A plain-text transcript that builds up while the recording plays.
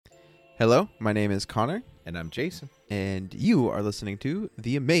Hello, my name is Connor, And I'm Jason. and you are listening to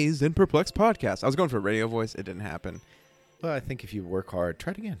the Amazed and Perplexed podcast. I was going for a radio voice. It didn't happen. Well, I think if you work hard,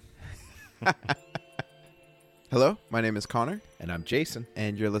 try it again. Hello, my name is Connor, And I'm Jason.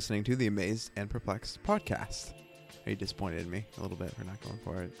 and you're listening to the Amazed and Perplexed podcast. Are you disappointed in me a little bit for not going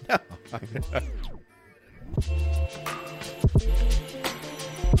for it?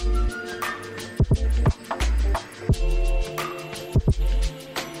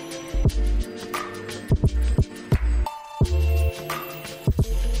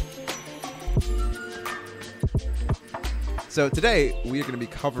 So today we are going to be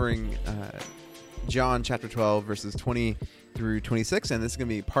covering John chapter 12 verses 20 through 26, and this is going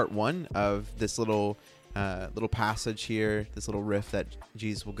to be part one of this little passage here, this little riff that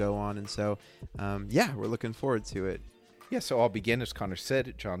Jesus will go on. And so, we're looking forward to it. Yeah, so I'll begin, as Connor said,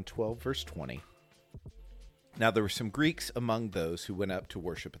 at John 12, verse 20. Now there were some Greeks among those who went up to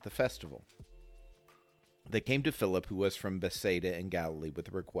worship at the festival. They came to Philip, who was from Bethsaida in Galilee, with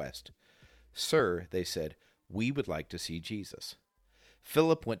a request. "Sir," they said, "we would like to see Jesus."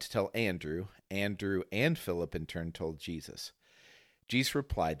 Philip went to tell Andrew. Andrew and Philip in turn told Jesus. Jesus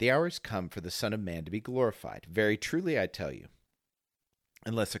replied, "The hour has come for the Son of Man to be glorified. Very truly I tell you,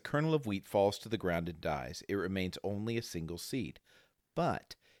 unless a kernel of wheat falls to the ground and dies, it remains only a single seed.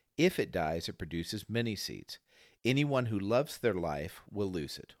 But if it dies, it produces many seeds. Anyone who loves their life will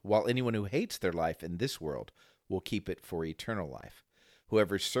lose it, while anyone who hates their life in this world will keep it for eternal life.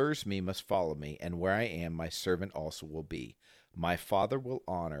 Whoever serves me must follow me, and where I am, my servant also will be. My Father will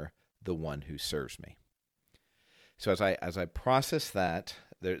honor the one who serves me." So as I process that,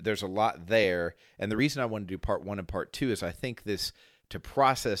 there's a lot there, and the reason I want to do part one and part two is I think to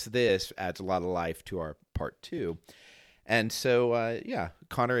process this adds a lot of life to our part two. And so,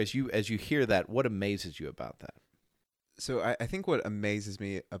 Connor, as you hear that, what amazes you about that? So I think what amazes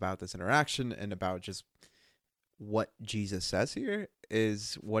me about this interaction and about just what Jesus says here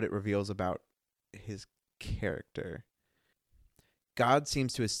is what it reveals about his character. God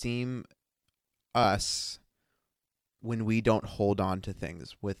seems to esteem us when we don't hold on to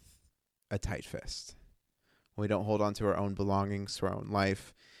things with a tight fist. When we don't hold on to our own belongings, to our own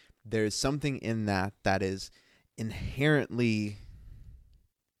life. There's something in that is inherently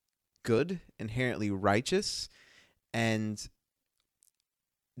good, inherently righteous, and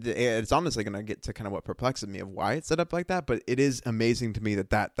it's honestly going to get to kind of what perplexes me of why it's set up like that, but it is amazing to me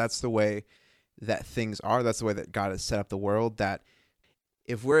that's the way that things are. That's the way that God has set up the world, that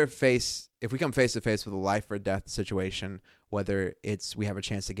if we come face to face with a life or death situation, whether it's we have a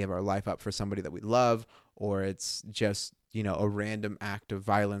chance to give our life up for somebody that we love, or it's just, a random act of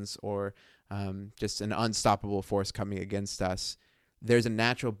violence, or just an unstoppable force coming against us, there's a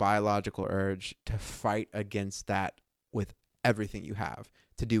natural biological urge to fight against that with everything you have,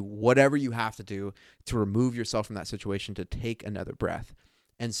 to do whatever you have to do to remove yourself from that situation, to take another breath.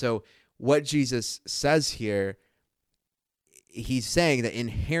 And so what Jesus says here, he's saying that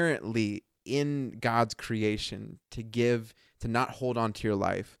inherently in God's creation, to not hold on to your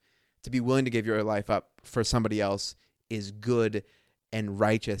life, to be willing to give your life up for somebody else is good and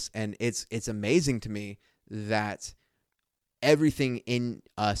righteous. And it's amazing to me that everything in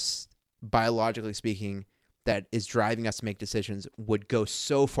us, biologically speaking, that is driving us to make decisions would go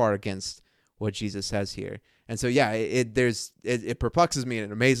so far against what Jesus says here. And so, it perplexes me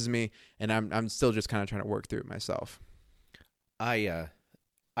and it amazes me, and I'm still just kind of trying to work through it myself. I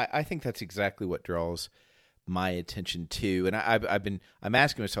think that's exactly what draws my attention too, and I'm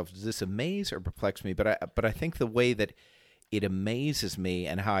asking myself, does this amaze or perplex me? But I think the way that it amazes me,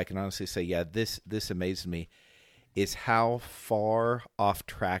 and how I can honestly say, this amazes me, is how far off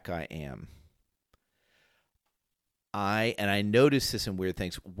track I am. I notice this in weird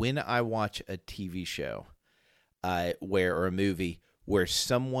things when I watch a TV show, or a movie where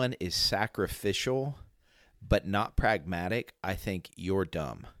someone is sacrificial but not pragmatic. I think you're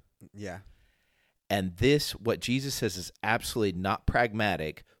dumb. Yeah. And what Jesus says is absolutely not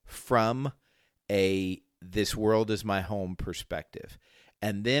pragmatic from this world is my home perspective.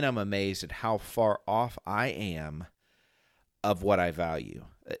 And then I'm amazed at how far off I am of what I value.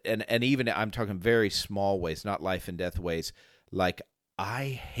 And even I'm talking very small ways, not life and death ways. Like, I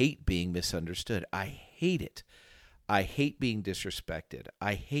hate being misunderstood. I hate it. I hate being disrespected.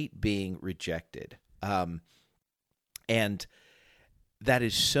 I hate being rejected. And that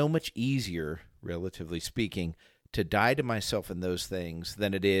is so much easier, relatively speaking, to die to myself in those things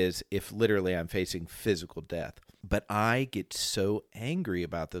than it is if literally I'm facing physical death. But I get so angry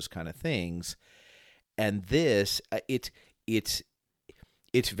about those kind of things. And it's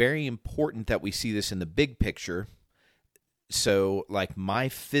very important that we see this in the big picture so like my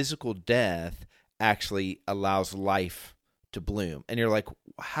physical death actually allows life to bloom. And you're like,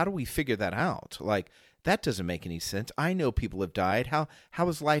 how do we figure that out? Like, that doesn't make any sense. I know people have died. How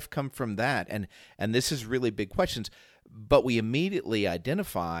has life come from that? And this is really big questions. But we immediately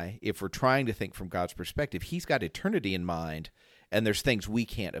identify, if we're trying to think from God's perspective, he's got eternity in mind, and there's things we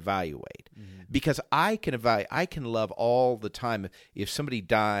can't evaluate. Because I can love all the time. If somebody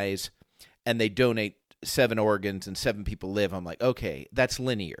dies and they donate 7 organs and 7 people live, I'm like, okay, that's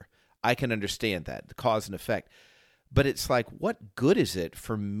linear. I can understand that, the cause and effect. But it's like, what good is it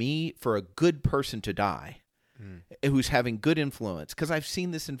for a good person to die who's having good influence? Because I've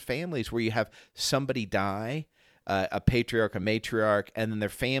seen this in families where you have somebody die, a patriarch, a matriarch, and then their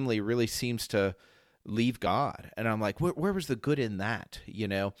family really seems to leave God. And I'm like, where was the good in that, you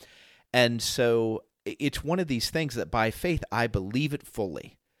know? And so it's one of these things that by faith, I believe it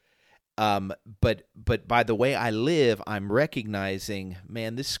fully. But by the way I live, I'm recognizing,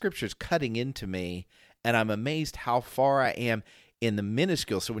 man, this scripture's cutting into me, and I'm amazed how far I am in the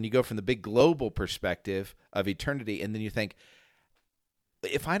minuscule. So when you go from the big global perspective of eternity, and then you think,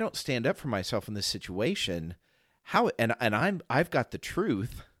 if I don't stand up for myself in this situation, how? And I've got the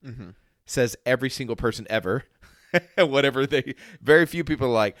truth. Says every single person ever. Whatever very few people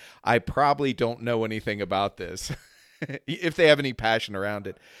are like, I probably don't know anything about this. If they have any passion around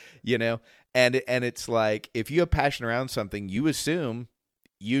it, you know? And it's like, if you have passion around something, you assume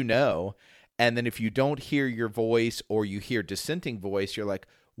you know. And then if you don't hear your voice, or you hear dissenting voice, you're like,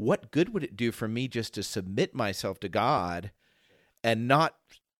 what good would it do for me just to submit myself to God and not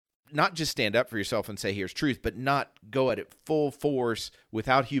just stand up for yourself and say, here's truth, but not go at it full force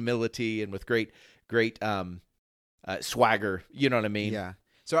without humility and with great swagger. You know what I mean? Yeah.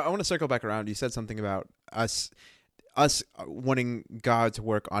 So I want to circle back around. You said something about us wanting God to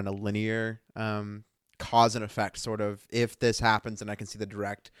work on a linear cause and effect, sort of. If this happens, and I can see the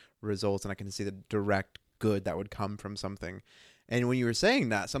direct results, and I can see the direct good that would come from something. And when you were saying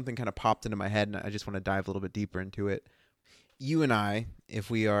that, something kind of popped into my head, and I just want to dive a little bit deeper into it. You and I, if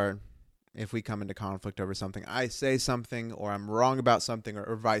we come into conflict over something, I say something, or I'm wrong about something,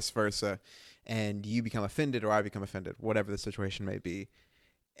 or vice versa, and you become offended, or I become offended, whatever the situation may be.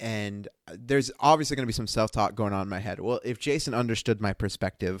 And there's obviously going to be some self-talk going on in my head. Well, if Jason understood my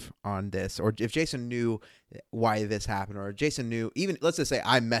perspective on this, or if Jason knew why this happened, or Jason knew, even let's just say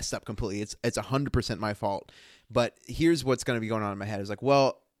I messed up completely. It's 100% my fault. But here's what's going to be going on in my head. Is like,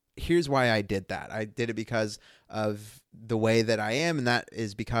 well, here's why I did that. I did it because of the way that I am, and that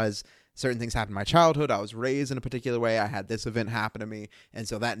is because certain things happened in my childhood. I was raised in a particular way. I had this event happen to me. And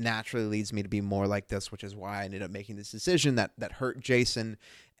so that naturally leads me to be more like this, which is why I ended up making this decision that hurt Jason.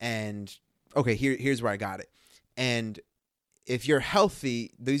 And okay, here's where I got it. And if you're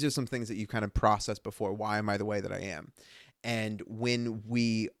healthy, these are some things that you kind of processed before. Why am I the way that I am? And when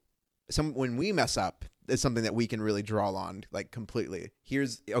we mess up, it's something that we can really draw on, like, completely. There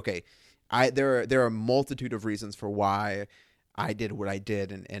are a multitude of reasons for why I did what I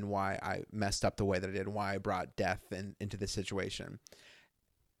did, and why I messed up the way that I did, and why I brought death into this situation.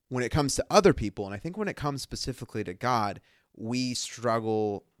 When it comes to other people, and I think when it comes specifically to God, we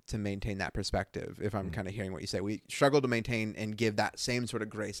struggle to maintain that perspective. If I'm kind of hearing what you say, we struggle to maintain and give that same sort of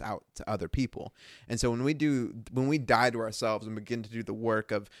grace out to other people. And so when we die to ourselves and begin to do the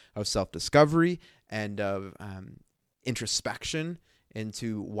work of self-discovery and of introspection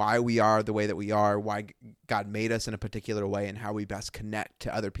into why we are the way that we are, why God made us in a particular way, and how we best connect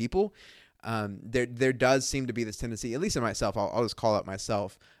to other people, there does seem to be this tendency, at least in myself, I'll just call out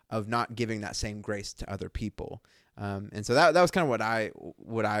myself, of not giving that same grace to other people. And so that was kind of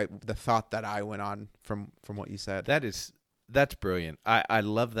the thought that I went on from what you said. That's brilliant. I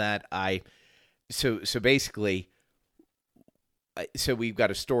love that. So basically, we've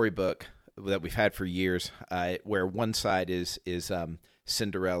got a storybook that we've had for years, where one side is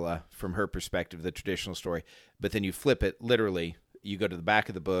Cinderella from her perspective, the traditional story, but then you flip it literally. You go to the back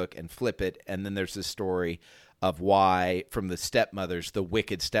of the book and flip it, and then there's this story of why, from the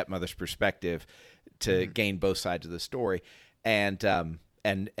wicked stepmother's perspective, to gain both sides of the story, and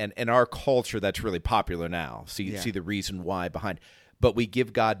in our culture that's really popular now. So you see the reason why behind, but we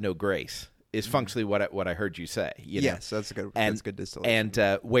give God no grace. Is functionally what I heard you say. You know? Yes, that's good distillation.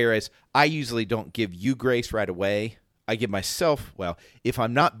 And whereas I usually don't give you grace right away, I give myself, if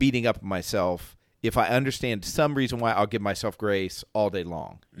I'm not beating up myself, if I understand some reason why, I'll give myself grace all day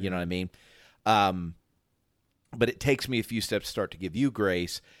long. You know what I mean? But it takes me a few steps to start to give you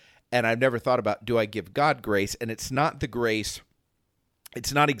grace. And I've never thought about, do I give God grace? And it's not the grace,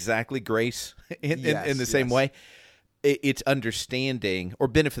 it's not exactly grace in the same way. it's understanding or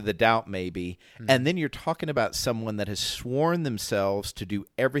benefit of the doubt maybe, and then you're talking about someone that has sworn themselves to do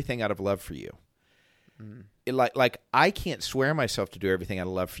everything out of love for you. Like I can't swear myself to do everything out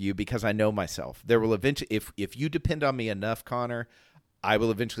of love for you because I know myself. There will eventually, if you depend on me enough, Connor, I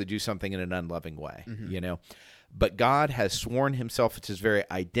will eventually do something in an unloving way, you know. But God has sworn himself, it's his very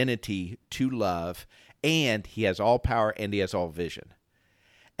identity to love, and he has all power and he has all vision.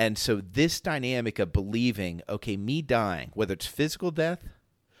 And so this dynamic of believing, okay, me dying, whether it's physical death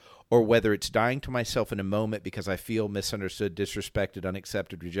or whether it's dying to myself in a moment because I feel misunderstood, disrespected,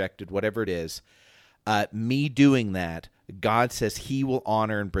 unaccepted, rejected, whatever it is, me doing that, God says he will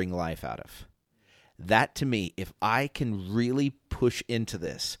honor and bring life out of. That to me, if I can really push into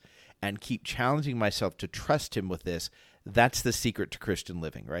this and keep challenging myself to trust him with this, that's the secret to Christian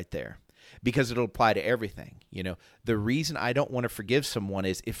living right there. Because it'll apply to everything. You know, the reason I don't want to forgive someone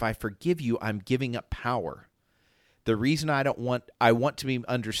is if I forgive you, I'm giving up power. The reason I want to be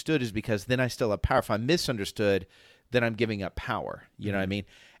understood is because then I still have power. If I'm misunderstood, then I'm giving up power. You know what I mean?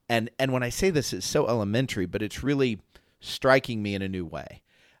 And when I say this, it's so elementary, but it's really striking me in a new way.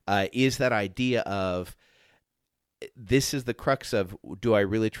 Is that idea of this is the crux of, do I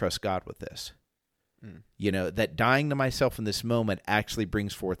really trust God with this? You know, that dying to myself in this moment actually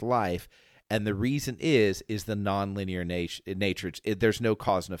brings forth life. And the reason is the nonlinear nature. There's no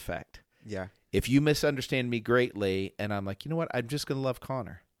cause and effect. Yeah. If you misunderstand me greatly and I'm like, you know what, I'm just going to love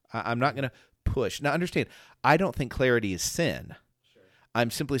Connor. I'm not going to push. Now, understand, I don't think clarity is sin. Sure. I'm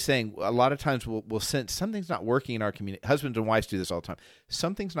simply saying a lot of times we'll sense something's not working in our community. Husbands and wives do this all the time.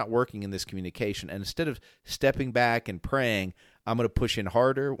 Something's not working in this communication. And instead of stepping back and praying, I'm going to push in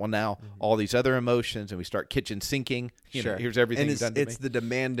harder. Well, now all these other emotions, and we start kitchen sinking. You know, here's everything you've done to me. It's the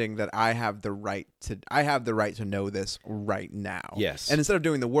demanding that I have the right to know this right now. Yes. And instead of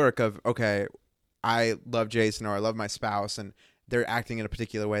doing the work of, okay, I love Jason or I love my spouse and they're acting in a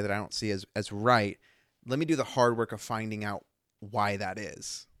particular way that I don't see as right, let me do the hard work of finding out why that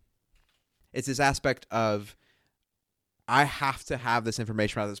is. It's this aspect of I have to have this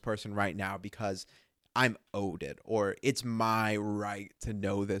information about this person right now because I'm owed it, or it's my right to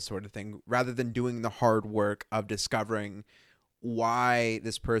know this sort of thing, rather than doing the hard work of discovering why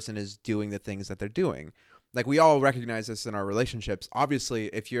this person is doing the things that they're doing. Like, we all recognize this in our relationships. Obviously,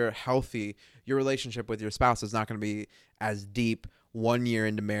 if you're healthy, your relationship with your spouse is not going to be as deep 1 year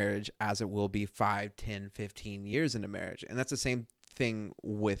into marriage as it will be 5, 10, 15 years into marriage. And that's the same thing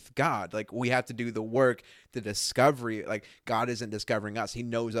with God. Like, we have to do the work, the discovery. Like, God isn't discovering us. He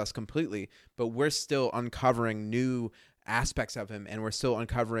knows us completely, but we're still uncovering new aspects of him, and we're still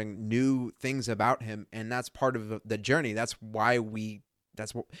uncovering new things about him. And that's part of the journey. That's why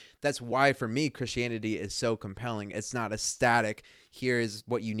for me, Christianity is so compelling. It's not a static, here is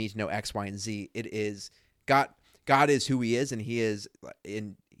what you need to know, X, Y, and Z. It is God is who he is, and he is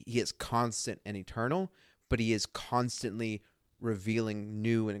constant and eternal, but he is constantly revealing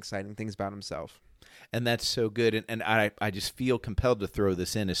new and exciting things about himself. And that's so good. And I just feel compelled to throw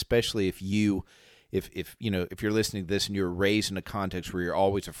this in, especially if you're listening to this and you're raised in a context where you're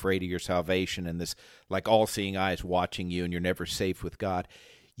always afraid of your salvation and this like all-seeing eyes watching you and you're never safe with God.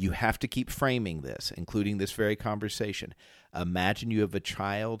 You have to keep framing this, including this very conversation. Imagine you have a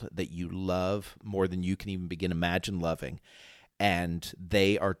child that you love more than you can even begin to imagine loving, and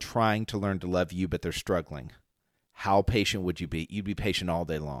they are trying to learn to love you, but they're struggling. How patient would you be? You'd be patient all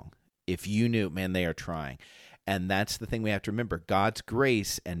day long. If you knew, man, they are trying. And that's the thing we have to remember. God's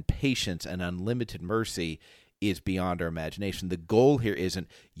grace and patience and unlimited mercy is beyond our imagination. The goal here isn't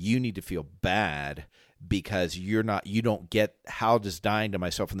you need to feel bad because you don't get how does dying to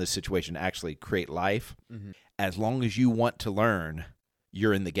myself in this situation actually create life. Mm-hmm. As long as you want to learn,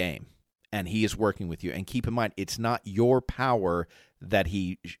 you're in the game and he is working with you. And keep in mind, it's not your power that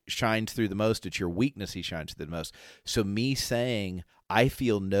he shines through the most. It's your weakness he shines through the most. So me saying, I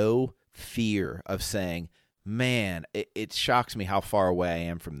feel no fear of saying, man, it shocks me how far away I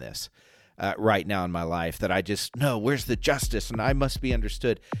am from this right now in my life, that I just, no, where's the justice? And I must be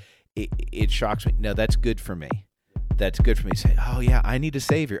understood. It shocks me. No, that's good for me. That's good for me to say, oh, yeah, I need a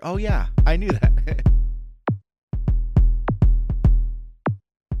savior. Oh, yeah, I knew that.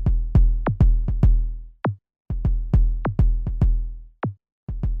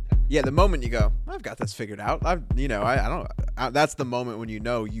 Yeah, the moment you go, I've got this figured out. That's the moment when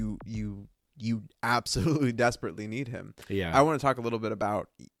you absolutely desperately need him. Yeah. I want to talk a little bit about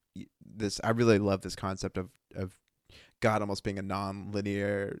this. I really love this concept of God almost being a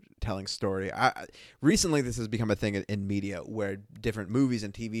non-linear telling story. Recently, this has become a thing in media where different movies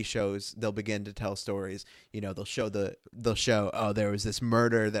and TV shows, they'll begin to tell stories. You know, they'll show, oh, there was this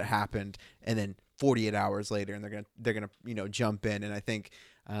murder that happened, and then 48 hours later, and they're gonna jump in. And I think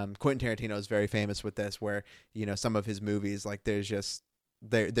Quentin Tarantino is very famous with this, where some of his movies, like there's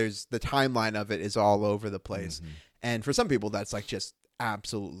the timeline of it is all over the place. Mm-hmm. And for some people that's like just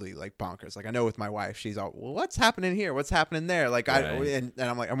absolutely like bonkers. Like I know with my wife, she's all, well, what's happening here? What's happening there? Like right. and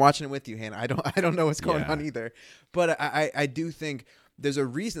I'm like, I'm watching it with you, Hannah. I don't know what's going on either. But I do think there's a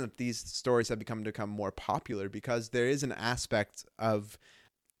reason that these stories have become more popular, because there is an aspect of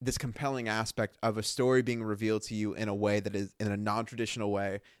this compelling aspect of a story being revealed to you in a way that is in a non-traditional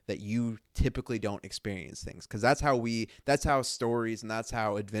way that you typically don't experience things. Because that's how stories and that's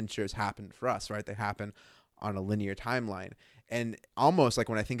how adventures happen for us, right? They happen on a linear timeline. And almost like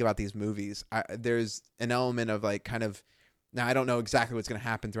when I think about these movies, there's an element of like kind of, now I don't know exactly what's going to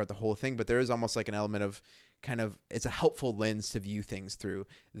happen throughout the whole thing, but there is almost like an element of kind of, it's a helpful lens to view things through,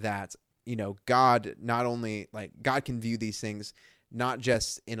 that, God, not only like God can view these things not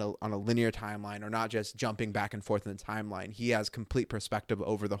just on a linear timeline, or not just jumping back and forth in the timeline. He has complete perspective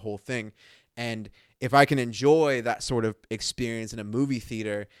over the whole thing. And if I can enjoy that sort of experience in a movie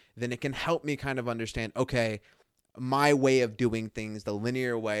theater, then it can help me kind of understand, okay, my way of doing things, the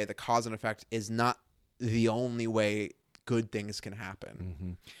linear way, the cause and effect, is not the only way good things can happen.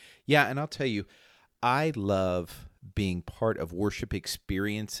 Mm-hmm. Yeah, and I'll tell you, I love being part of worship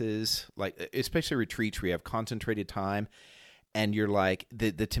experiences, like especially retreats where you have concentrated time, and you're like,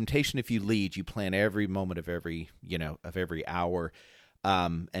 the temptation, if you lead, you plan every moment of every hour,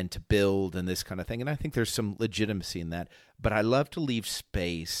 and to build and this kind of thing. And I think there's some legitimacy in that. But I love to leave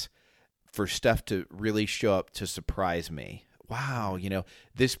space for stuff to really show up to surprise me. Wow,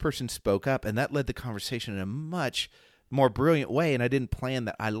 this person spoke up, and that led the conversation in a much more brilliant way, and I didn't plan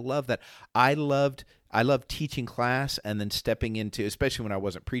that. I love that. I loved teaching class and then stepping into, especially when I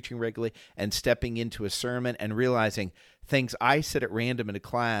wasn't preaching regularly, and stepping into a sermon and realizing things I said at random in a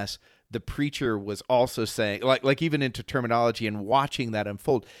class, the preacher was also saying, like even into terminology, and watching that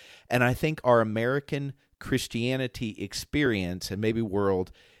unfold. And I think our American Christianity experience, and maybe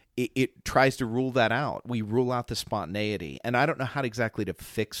world, it tries to rule that out. We rule out the spontaneity. And I don't know how exactly to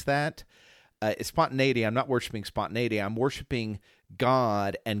fix that. Spontaneity, I'm not worshiping spontaneity. I'm worshiping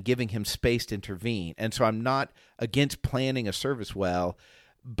God and giving him space to intervene. And so I'm not against planning a service well,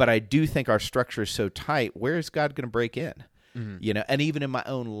 but I do think our structure is so tight. Where is God going to break in? Mm-hmm. And even in my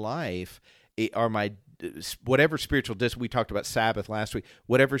own life, whatever spiritual discipline, we talked about Sabbath last week,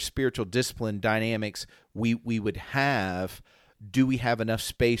 whatever spiritual discipline dynamics we would have, do we have enough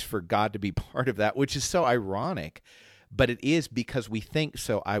space for God to be part of that? Which is so ironic, but it is, because we think,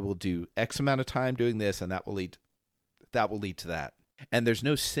 so I will do X amount of time doing this, and that will lead to that. And there's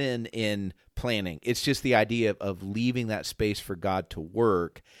no sin in planning. It's just the idea of leaving that space for God to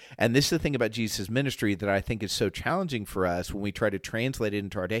work. And this is the thing about Jesus' ministry that I think is so challenging for us when we try to translate it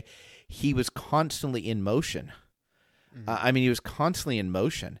into our day. He was constantly in motion. Mm-hmm. He was constantly in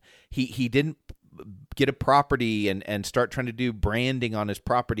motion. He didn't get a property and start trying to do branding on his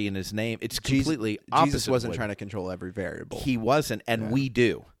property and his name. It's completely opposite. Jesus wasn't trying to control every variable. He wasn't, and we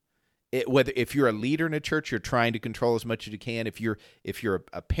do. If you're a leader in a church, you're trying to control as much as you can. If you're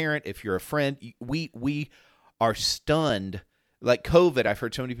a parent, if you're a friend, we are stunned. Like COVID, I've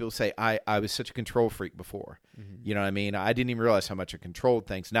heard so many people say, I was such a control freak before. Mm-hmm. You know what I mean? I didn't even realize how much I controlled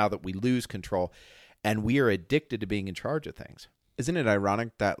things. Now that we lose control, and we are addicted to being in charge of things. Isn't it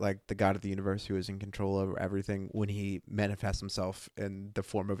ironic that like the God of the universe, who is in control over everything, when he manifests himself in the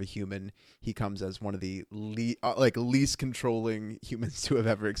form of a human, he comes as one of the least controlling humans to have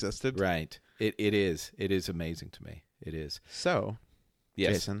ever existed? Right. It is. It is amazing to me. It is. So,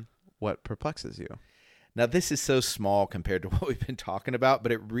 yes. Jason, what perplexes you? Now, this is so small compared to what we've been talking about,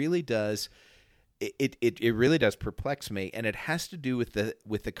 but it really does. It really does perplex me, and it has to do with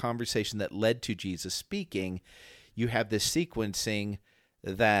the conversation that led to Jesus speaking. You have this sequencing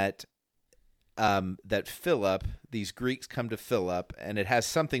that Philip, these Greeks come to Philip, and it has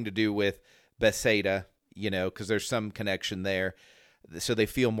something to do with Bethsaida, because there's some connection there. So they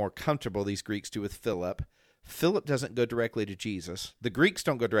feel more comfortable, these Greeks do, with Philip. Philip doesn't go directly to Jesus. The Greeks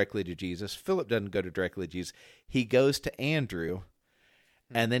don't go directly to Jesus. Philip doesn't go directly to Jesus. He goes to Andrew,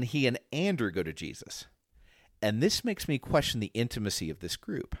 and then he and Andrew go to Jesus. And this makes me question the intimacy of this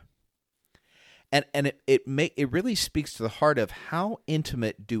group. And it really speaks to the heart of how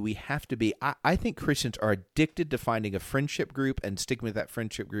intimate do we have to be. I think Christians are addicted to finding a friendship group and sticking with that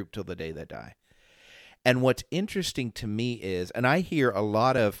friendship group till the day they die. And what's interesting to me is, and I hear a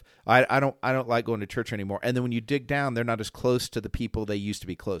lot of, I don't like going to church anymore. And then when you dig down, they're not as close to the people they used to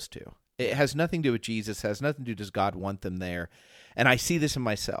be close to. It has nothing to do with Jesus. It has nothing to do, does God want them there? And I see this in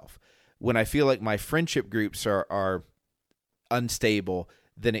myself. When I feel like my friendship groups are unstable,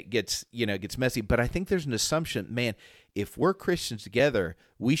 then it gets messy. But I think there's an assumption, man, if we're Christians together,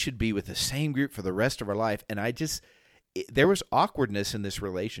 we should be with the same group for the rest of our life. And there was awkwardness in this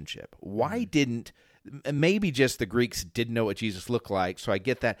relationship. Why didn't, maybe just the Greeks didn't know what Jesus looked like, so I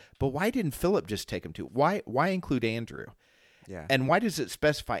get that. But why didn't Philip just take him to? Why include Andrew? Yeah. And why does it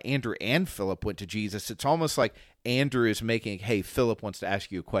specify Andrew and Philip went to Jesus? It's almost like Andrew is making, hey, Philip wants to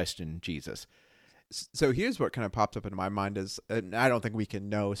ask you a question, Jesus. So here's what kind of popped up in my mind is, and I don't think we can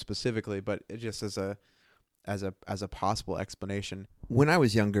know specifically, but it just as a possible explanation. When I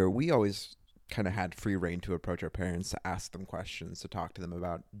was younger, we always kind of had free reign to approach our parents, to ask them questions, to talk to them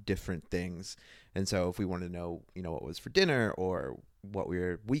about different things. And so if we wanted to know, what was for dinner or what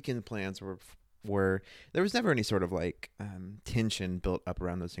your weekend plans were, there was never any sort of tension built up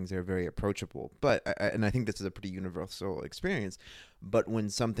around those things. They were very approachable. But and I think this is a pretty universal experience. But when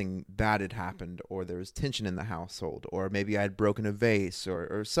something bad had happened, or there was tension in the household, or maybe I had broken a vase,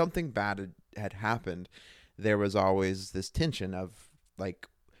 or something bad had happened, there was always this tension of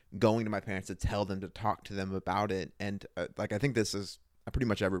going to my parents to tell them, to talk to them about it. And I think this is pretty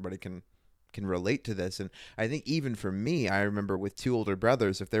much everybody can relate to this. And I think even for me, I remember with two older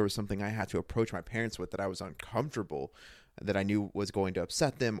brothers, if there was something I had to approach my parents with that I was uncomfortable, that I knew was going to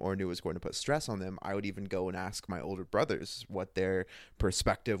upset them or knew was going to put stress on them, I would even go and ask my older brothers what their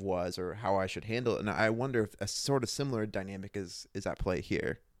perspective was or how I should handle it. And I wonder if a sort of similar dynamic is at play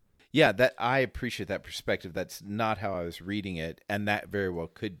here. Yeah, that I appreciate that perspective. That's not how I was reading it, and that very well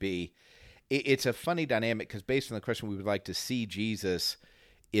could be. It's a funny dynamic because based on the question, we would like to see Jesus.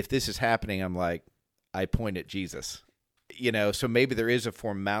 If this is happening, I'm like, I point at Jesus. So maybe there is a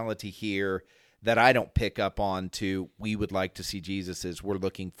formality here that I don't pick up on to we would like to see Jesus as we're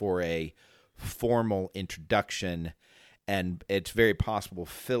looking for a formal introduction, and it's very possible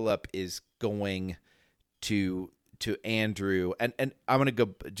Philip is going to Andrew, and I'm going to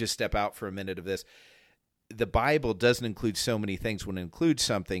go just step out for a minute of this. The Bible doesn't include so many things. When it includes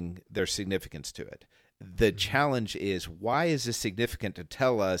something, there's significance to it. The challenge is, why is this significant to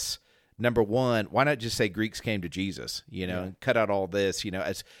tell us, number one, why not just say Greeks came to Jesus, and cut out all this,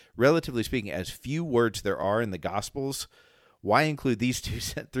 as relatively speaking, as few words there are in the Gospels, why include these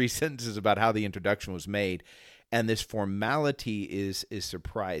three sentences about how the introduction was made? And this formality is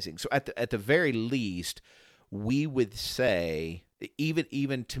surprising. So at the very least, we would say,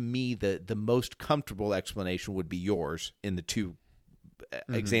 even to me, the most comfortable explanation would be yours in the two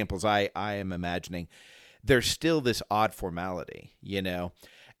examples I am imagining. There's still this odd formality,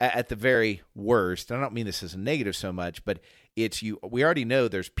 At the very worst, I don't mean this as a negative so much, but it's you. We already know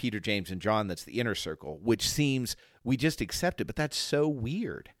there's Peter, James, and John. That's the inner circle, which seems we just accept it, but that's so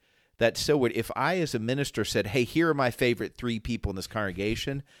weird. That's so weird. If I, as a minister, said, "Hey, here are my favorite 3 people in this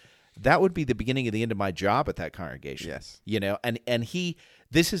congregation," that would be the beginning of the end of my job at that congregation. Yes.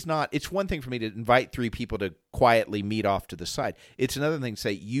 This is not, it's one thing for me to invite 3 people to quietly meet off to the side. It's another thing to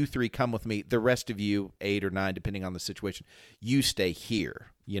say, you 3 come with me, the rest of you, 8 or 9, depending on the situation, you stay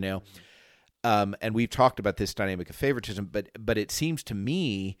here, And we've talked about this dynamic of favoritism, but it seems to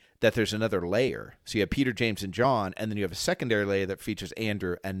me that there's another layer. So you have Peter, James, and John, and then you have a secondary layer that features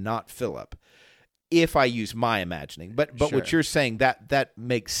Andrew and not Philip. If I use my imagining, but Sure. What you're saying, that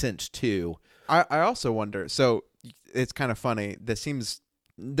makes sense too. I also wonder, so it's kind of funny, there's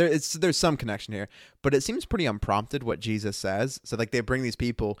some connection here, but it seems pretty unprompted what Jesus says. So they bring these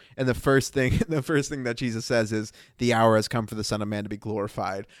people, and the first thing that Jesus says is, the hour has come for the Son of Man to be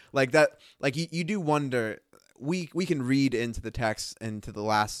glorified. You do wonder, we can read into the text, into the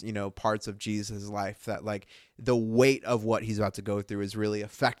last, parts of Jesus' life, that the weight of what he's about to go through is really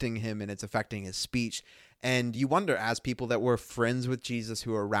affecting him, and it's affecting his speech. And you wonder, as people that were friends with Jesus,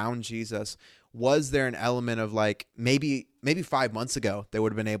 who were around Jesus, was there an element of maybe 5 months ago they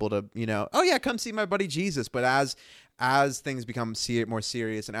would have been able to, oh yeah, come see my buddy Jesus. But as things become more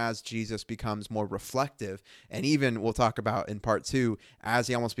serious, and as Jesus becomes more reflective, and even we'll talk about in part 2, as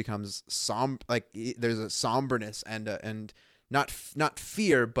he almost becomes there's a somberness and not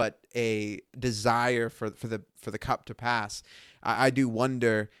fear, but a desire for the cup to pass. I do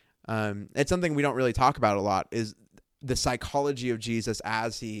wonder. It's something we don't really talk about a lot, is the psychology of Jesus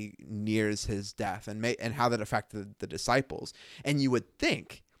as he nears his death, and how that affected the disciples. And you would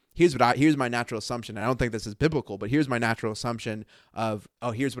think, here's my natural assumption. I don't think this is biblical, but here's my natural assumption of,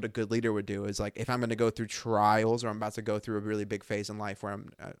 here's what a good leader would do, is if I'm going to go through trials, or I'm about to go through a really big phase in life where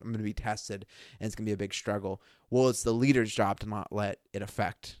I'm going to be tested and it's going to be a big struggle. Well, it's the leader's job to not let it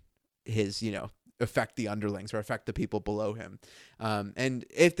affect his, affect the underlings or affect the people below him. And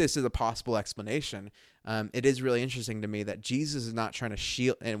if this is a possible explanation, it is really interesting to me that Jesus is not trying to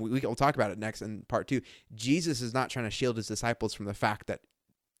shield, and we'll talk about it next in part 2. Jesus is not trying to shield his disciples from the fact that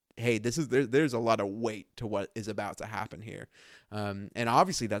hey, there's a lot of weight to what is about to happen here. And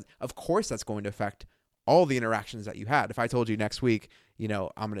obviously of course that's going to affect all the interactions that you had. If I told you next week, I'm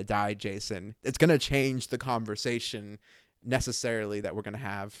going to die, Jason, it's going to change the conversation necessarily that we're going to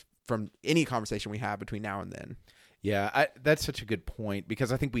have from any conversation we have between now and then. Yeah, that's such a good point,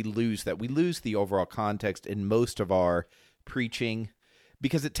 because I think we lose that. We lose the overall context in most of our preaching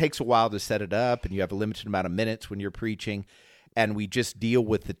because it takes a while to set it up, and you have a limited amount of minutes when you're preaching, and we just deal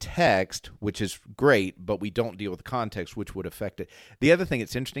with the text, which is great, but we don't deal with the context, which would affect it. The other thing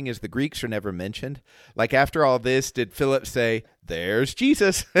that's interesting is the Greeks are never mentioned. Like, after all this, did Philip say, there's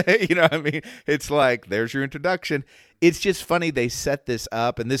Jesus? You know what I mean? It's like, there's your introduction. It's just funny they set this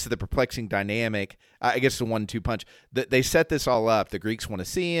up, and this is the perplexing dynamic. I guess the 1-2 punch. They set this all up. The Greeks want to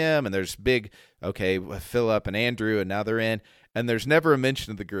see him, and there's big, Philip and Andrew, and now they're in. And there's never a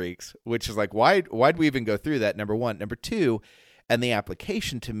mention of the Greeks, which is like, why'd we even go through that, number one? Number two, and the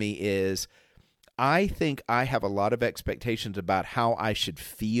application to me is, I think I have a lot of expectations about how I should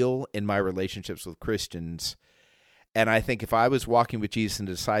feel in my relationships with Christians. And I think if I was walking with Jesus and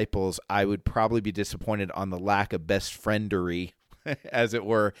disciples, I would probably be disappointed on the lack of best friendery, as it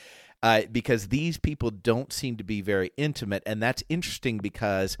were, because these people don't seem to be very intimate. And that's interesting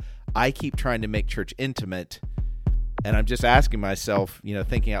because I keep trying to make church intimate. And I'm just asking myself,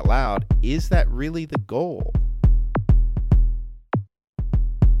 thinking out loud, is that really the goal?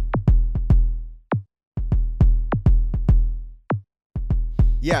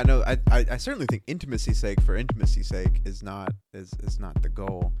 Yeah, no, I certainly think intimacy's sake for intimacy's sake is not the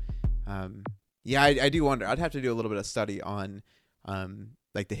goal. Yeah, I do wonder. I'd have to do a little bit of study on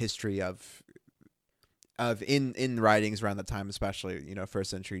like the history of in writings around the time, especially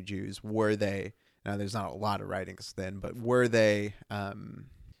first century Jews. Were they? Now, there's not a lot of writings then, but were they?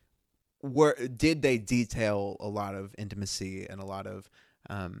 Did they detail a lot of intimacy and a lot of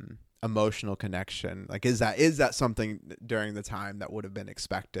emotional connection? Like, is that something during the time that would have been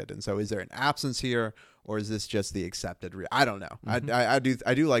expected? And so, is there an absence here, or is this just the accepted? I don't know. Mm-hmm.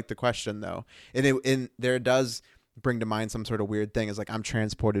 I do like the question though, and there does bring to mind some sort of weird thing. Is like, I'm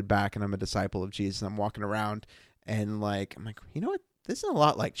transported back, and I'm a disciple of Jesus, and I'm walking around, and I'm like, you know what? This is a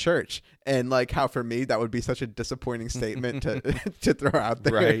lot like church, and like how for me that would be such a disappointing statement to throw out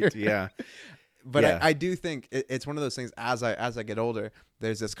there. Right? Yeah. But yeah. I do think it's one of those things. As I get older,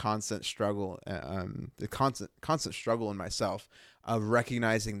 there's this constant struggle, the constant struggle in myself of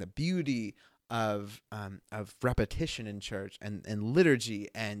recognizing the beauty of repetition in church and liturgy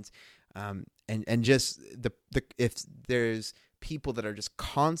and just the if there's people that are just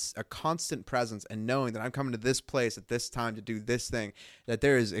a constant presence, and knowing that I'm coming to this place at this time to do this thing, that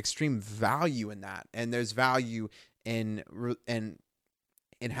there is extreme value in that, and there's value in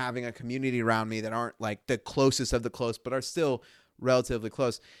having a community around me that aren't like the closest of the close, but are still relatively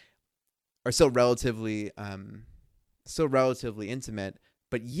close, are still relatively intimate,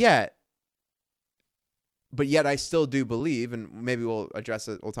 but yet I still do believe, and maybe we'll address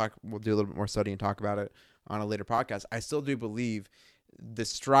it. We'll do a little bit more study and talk about it on a later podcast. I still do believe the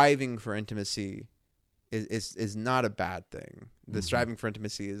striving for intimacy is not a bad thing. The mm-hmm. striving for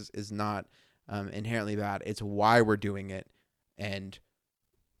intimacy is not inherently bad. It's why we're doing it, and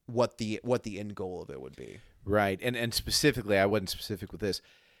what the end goal of it would be. Right. And specifically, I wasn't specific with this,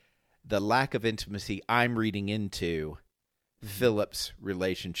 the lack of intimacy I'm reading into Philip's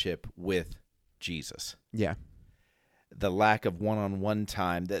relationship with Jesus. Yeah. The lack of one-on-one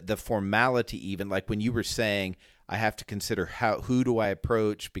time, the formality, even like when you were saying, I have to consider who do I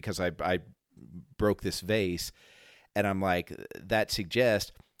approach because I broke this vase. And I'm like, that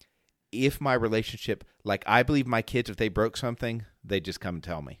suggests if my relationship, like I believe my kids, if they broke something, they just come and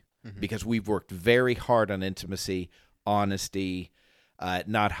tell me, mm-hmm. because we've worked very hard on intimacy, honesty,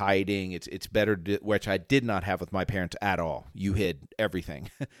 not hiding. It's better, which I did not have with my parents at all. You hid everything,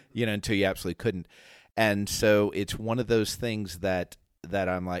 until you absolutely couldn't. And so it's one of those things that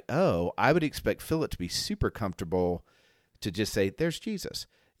I'm like, oh, I would expect Philip to be super comfortable to just say, there's Jesus,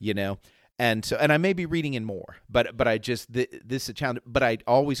 And so, and I may be reading in more, but I just, this is a challenge. But I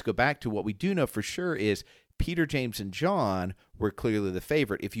always go back to what we do know for sure is Peter, James, and John were clearly the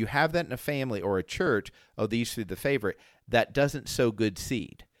favorite. If you have that in a family or a church, these three the favorite, that doesn't sow good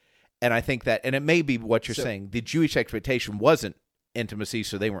seed. And I think that, and it may be what you're saying, the Jewish expectation wasn't intimacy,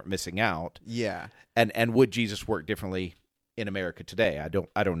 so they weren't missing out. Yeah. And would Jesus work differently in America today? I don't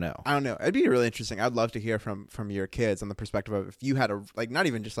know. I don't know. It'd be really interesting. I'd love to hear from your kids on the perspective of if you had a, like, not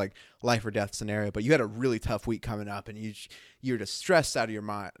even just like life or death scenario, but you had a really tough week coming up and you're just stressed out of your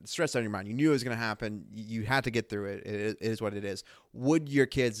mind. You knew it was going to happen. You had to get through it. It is what it is. Would your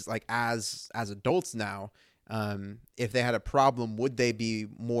kids, like as adults now, If they had a problem, would they be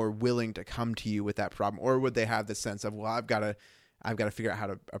more willing to come to you with that problem, or would they have the sense of, well, I've got to figure out how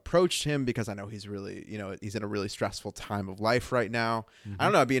to approach him because I know he's really, he's in a really stressful time of life right now. I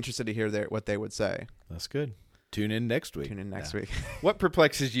don't know. I'd be interested to hear what they would say. That's good. Tune in next week. Week. What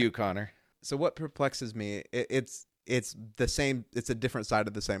perplexes you, Connor? So what perplexes me, it's the same. It's a different side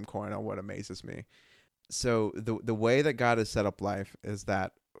of the same coin on what amazes me. So the way that God has set up life is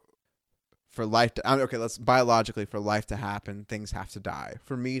that for life to, biologically, for life to happen, things have to die.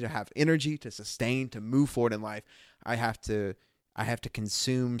 For me to have energy, to sustain, to move forward in life, I have to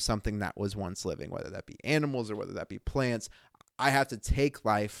consume something that was once living, whether that be animals or whether that be plants. I have to take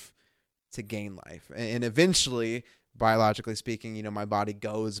life to gain life. And eventually, biologically speaking, my body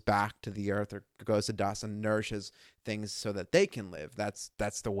goes back to the earth or goes to dust and nourishes things so that they can live. That's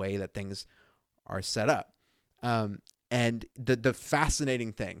the way that things are set up. And the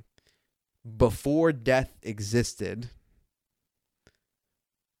fascinating thing, before death existed,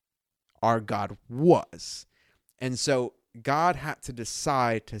 our God was. And so God had to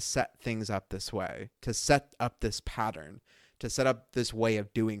decide to set things up this way, to set up this pattern, to set up this way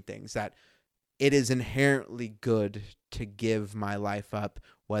of doing things, that it is inherently good to give my life up,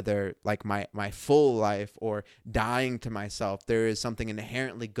 whether like my full life or dying to myself. There is something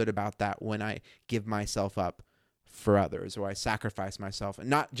inherently good about that when I give myself up for others, or I sacrifice myself. And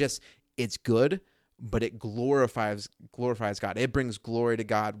not just it's good, but it glorifies God. It brings glory to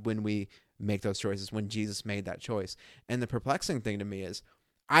God when we make those choices, when Jesus made that choice. And the perplexing thing to me is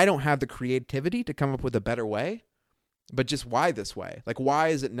I don't have the creativity to come up with a better way, but just why this way? Like, why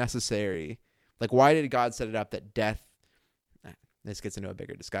is it necessary? Like, why did God set it up that death? This gets into a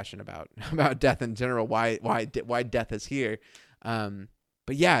bigger discussion about death in general. Why death is here?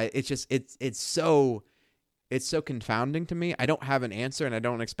 But yeah, it's so confounding to me. I don't have an answer, and I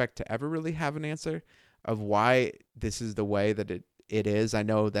don't expect to ever really have an answer of why this is the way that it is. I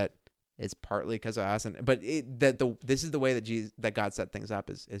know that it's partly because of us, but this is the way that God set things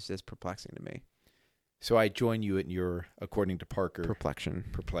up is just perplexing to me. So I join you in your, according to Parker,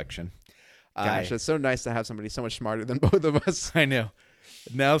 perplexion. Gosh, it's so nice to have somebody so much smarter than both of us. I know.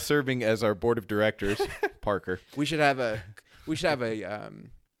 Now serving as our board of directors, Parker. We should have a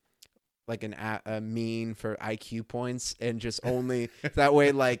like a mean for IQ points, and just only that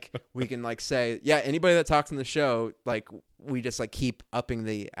way, like we can like say, yeah, anybody that talks on the show, like we just like keep upping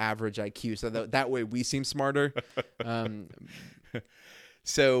the average IQ, so that way we seem smarter.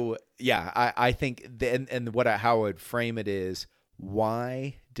 So yeah, I think how I would frame it is,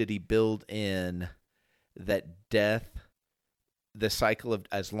 why did he build in that death, the cycle of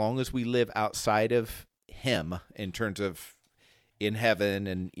as long as we live outside of him in terms of in heaven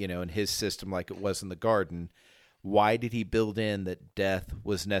and, in his system like it was in the garden, why did he build in that death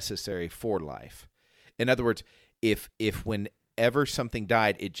was necessary for life? In other words, if whenever something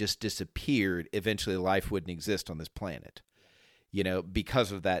died, it just disappeared, eventually life wouldn't exist on this planet,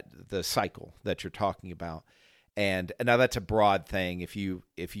 because of that, the cycle that you're talking about. And now that's a broad thing. If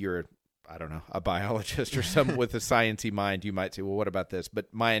you're, I don't know, a biologist or someone with a sciencey mind, you might say, well, what about this? But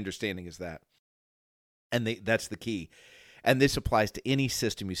my understanding is that. And that's the key. And this applies to any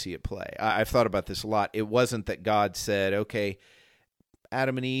system you see at play. I've thought about this a lot. It wasn't that God said, okay,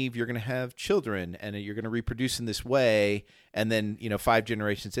 Adam and Eve, you're going to have children and you're going to reproduce in this way. And then, 5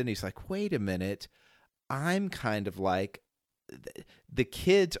 generations in, he's like, wait a minute, I'm kind of like, the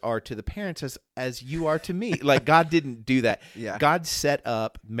kids are to the parents as you are to me. Like, God didn't do that. Yeah. God set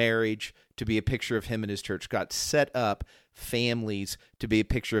up marriage to be a picture of him and his church. God set up families to be a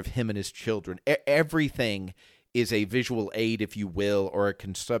picture of him and his children. Everything is a visual aid, if you will, or a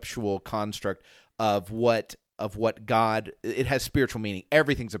conceptual construct of what God, it has spiritual meaning.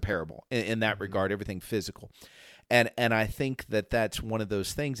 Everything's a parable in that regard, everything physical. And I think that's one of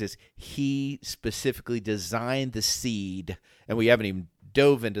those things is he specifically designed the seed, and we haven't even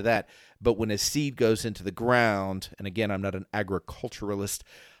dove into that, but when a seed goes into the ground, and again, I'm not an agriculturalist,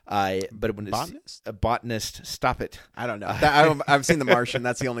 but when it's a botanist, stop it. I don't know. I've seen The Martian.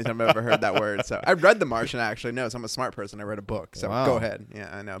 That's the only time I've ever heard that word. So I read The Martian, actually. No, so I'm a smart person. I read a book. So Go ahead. Yeah,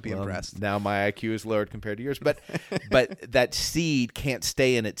 I know. Be impressed. Now my IQ is lowered compared to yours. But that seed can't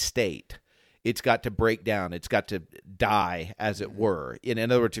stay in its state. It's got to break down. It's got to die, as it were. In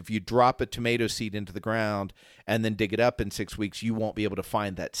other words, if you drop a tomato seed into the ground and then dig it up in 6 weeks, you won't be able to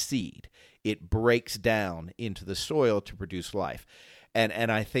find that seed. It breaks down into the soil to produce life.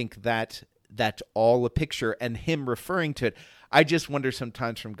 And I think that's all a picture, and him referring to it. I just wonder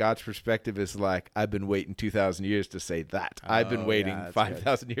sometimes from God's perspective is like, I've been waiting 2,000 years to say that. I've been waiting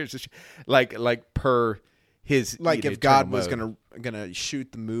 5,000 years to like per his Like if eternal God was mode. gonna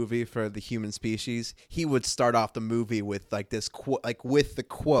shoot the movie for the human species, he would start off the movie with like this with the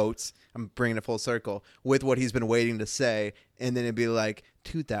quotes. I'm bringing it full circle with what he's been waiting to say, and then it'd be like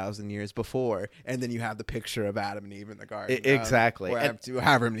 2,000 years before, and then you have the picture of Adam and Eve in the garden. Exactly. Or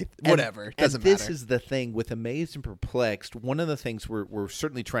however many, whatever. Doesn't This matter. is the thing with Amazed and Perplexed. One of the things we're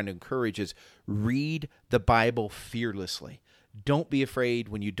certainly trying to encourage is read the Bible fearlessly. Don't be afraid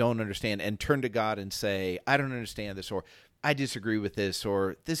when you don't understand, and turn to God and say, I don't understand this, or I disagree with this,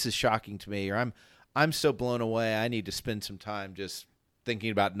 or this is shocking to me, or I'm so blown away, I need to spend some time just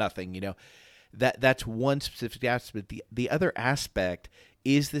thinking about nothing. That's one specific aspect. The other aspect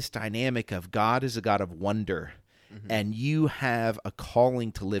is this dynamic of God is a God of wonder, and you have a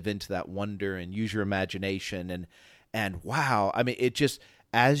calling to live into that wonder and use your imagination, and wow, I mean, it just,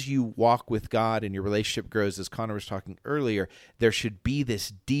 as you walk with God and your relationship grows, as Connor was talking earlier, there should be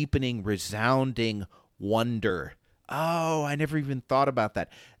this deepening, resounding wonder. Oh, I never even thought about that.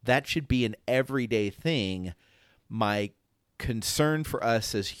 That should be an everyday thing. My concern for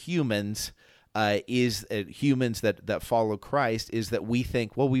us as humans is humans that follow Christ is that we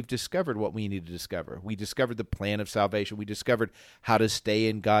think, well, we've discovered what we need to discover. We discovered the plan of salvation. We discovered how to stay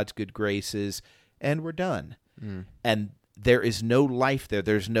in God's good graces, and we're done. And there is no life there.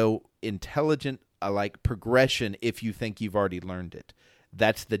 There's no intelligent progression if you think you've already learned it.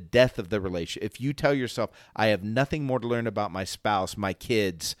 That's the death of the relationship. If you tell yourself, I have nothing more to learn about my spouse, my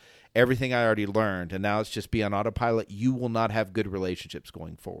kids, everything I already learned, and now it's just be on autopilot, you will not have good relationships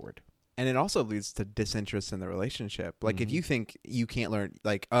going forward. And it also leads to disinterest in the relationship. Like if you think you can't learn,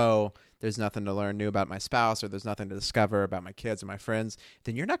 like, oh, there's nothing to learn new about my spouse, or there's nothing to discover about my kids and my friends,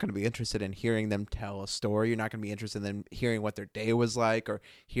 then you're not going to be interested in hearing them tell a story. You're not going to be interested in hearing what their day was like, or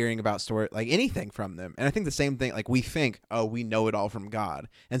hearing about story, like anything from them. And I think the same thing, like we think, oh, we know it all from God.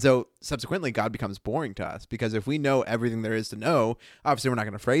 And so subsequently God becomes boring to us, because if we know everything there is to know, obviously we're not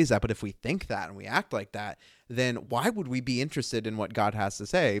going to phrase that, but if we think that and we act like that, then why would we be interested in what God has to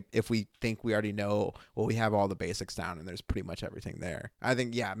say if we think we already know, well, we have all the basics down and there's pretty much everything there? I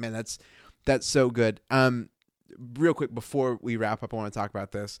think, yeah, man, that's so good. Real quick, before we wrap up, I want to talk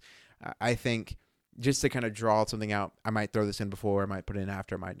about this. I think just to kind of draw something out, I might throw this in before, I might put it in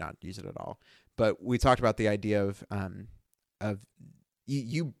after, I might not use it at all. But we talked about the idea of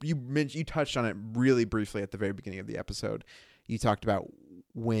you touched on it really briefly at the very beginning of the episode. You talked about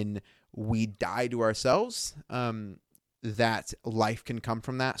when we die to ourselves, that life can come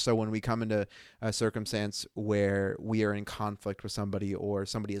from that. So when we come into a circumstance where we are in conflict with somebody, or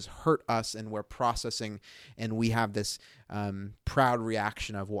somebody has hurt us and we're processing, and we have this proud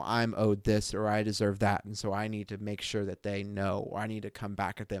reaction of, well, I'm owed this, or I deserve that, and so I need to make sure that they know, or I need to come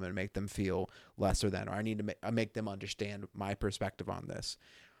back at them and make them feel lesser than, or I need to make them understand my perspective on this.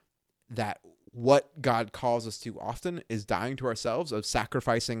 That what God calls us to often is dying to ourselves, of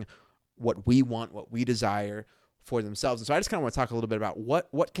sacrificing what we want, what we desire for themselves. And so I just kind of want to talk a little bit about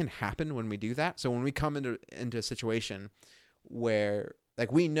what can happen when we do that. So when we come into a situation where,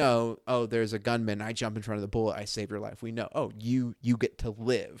 like, we know, oh, there's a gunman, I jump in front of the bullet, I save your life. We know, oh, you get to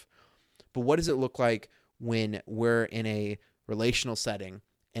live. But what does it look like when we're in a relational setting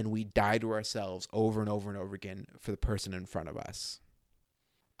and we die to ourselves over and over and over again for the person in front of us?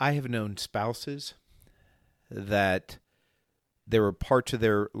 I have known spouses that there were parts of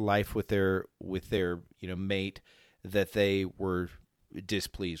their life with their mate that they were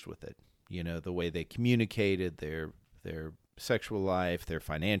displeased with it. The way they communicated, their sexual life, their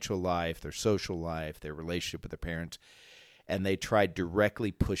financial life, their social life, their relationship with their parents, and they tried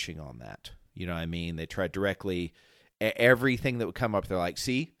directly pushing on that. You know what I mean? They tried directly, everything that would come up, they're like,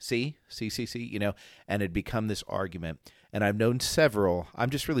 see, and it'd become this argument. And I've known several. I'm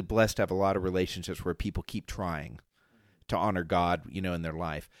just really blessed to have a lot of relationships where people keep trying to honor God, in their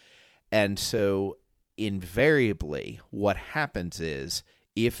life. And so invariably what happens is,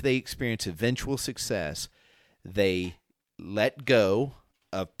 if they experience eventual success, they let go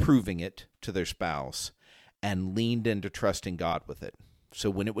of proving it to their spouse and leaned into trusting God with it. So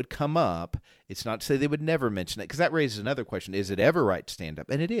when it would come up, it's not to say they would never mention it, because that raises another question. Is it ever right to stand up?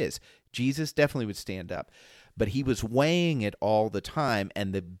 And it is. Jesus definitely would stand up. But he was weighing it all the time.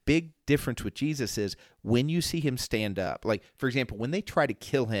 And the big difference with Jesus is when you see him stand up, like, for example, when they try to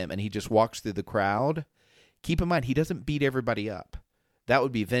kill him and he just walks through the crowd, keep in mind, he doesn't beat everybody up. That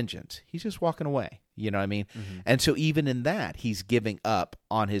would be vengeance. He's just walking away. You know what I mean? Mm-hmm. And so even in that, he's giving up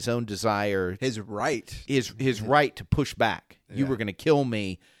on his own desire. His right. His right to push back. Yeah. You were going to kill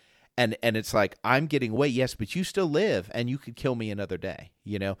me. And it's like, I'm getting away, yes, but you still live, and you could kill me another day,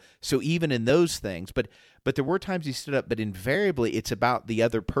 So even in those things, but there were times he stood up, but invariably it's about the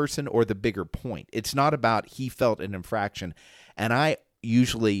other person or the bigger point. It's not about he felt an infraction. And I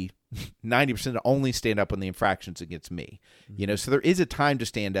usually 90% only stand up when the infraction's against me, So there is a time to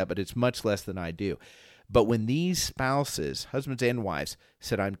stand up, but it's much less than I do. But when these spouses, husbands and wives,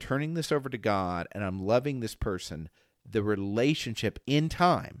 said, I'm turning this over to God and I'm loving this person, the relationship in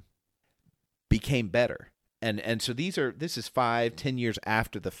time became better. And so this is 5-10 years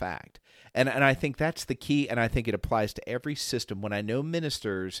after the fact. And I think that's the key, and I think it applies to every system. When I know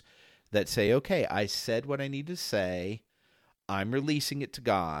ministers that say, okay, I said what I need to say, I'm releasing it to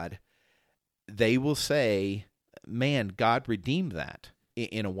God, they will say, man, God redeemed that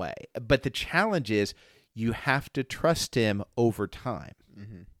in a way. But the challenge is you have to trust him over time.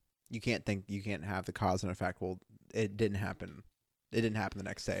 Mm-hmm. You can't have the cause and effect. Well, it didn't happen. It didn't happen the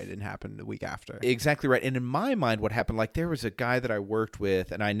next day. It didn't happen the week after. Exactly right. And in my mind, what happened, like there was a guy that I worked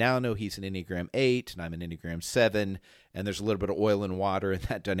with, and I now know he's an Enneagram 8, and I'm an Enneagram 7, and there's a little bit of oil and water in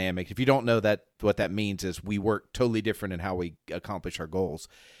that dynamic. If you don't know that, what that means is we work totally different in how we accomplish our goals.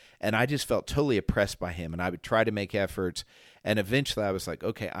 And I just felt totally oppressed by him, and I would try to make efforts. And eventually I was like,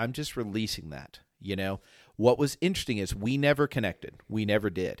 okay, I'm just releasing that. What was interesting is we never connected. We never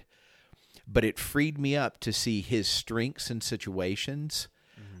did. But it freed me up to see his strengths in situations,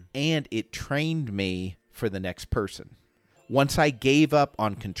 and it trained me for the next person. Once I gave up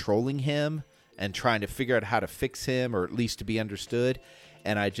on controlling him and trying to figure out how to fix him, or at least to be understood,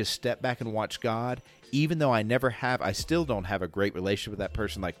 and I just stepped back and watched God, even though I still don't have a great relationship with that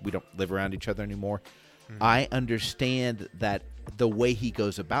person, like we don't live around each other anymore, I understand that the way he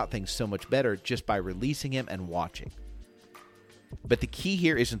goes about things so much better just by releasing him and watching. But the key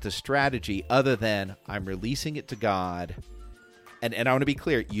here isn't the strategy other than I'm releasing it to God. And I want to be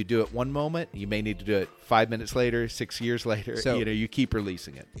clear, you do it one moment, you may need to do it 5 minutes later, 6 years later, so, you keep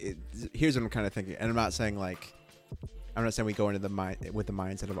releasing it. Here's what I'm kind of thinking, and I'm not saying we go into with the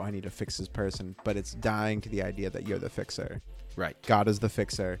mindset of, I need to fix this person, but it's dying to the idea that you're the fixer. Right. God is the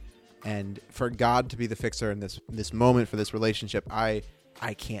fixer. And for God to be the fixer in this moment for this relationship, I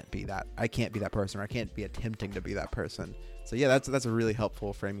can't be that. I can't be that person, or I can't be attempting to be that person. So yeah, that's a really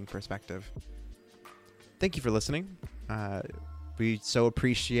helpful framing perspective. Thank you for listening. We so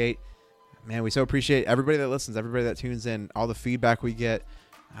appreciate everybody that listens, everybody that tunes in, all the feedback we get.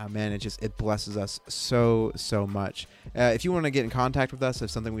 Man, it blesses us so much. If you want to get in contact with us,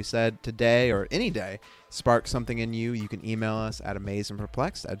 if something we said today or any day sparks something in you, you can email us at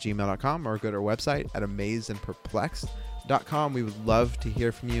amazedandperplexed@gmail.com, or go to our website at amazedandperplexed.com. We would love to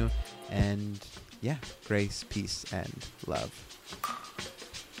hear from you. And yeah, grace, peace, and love.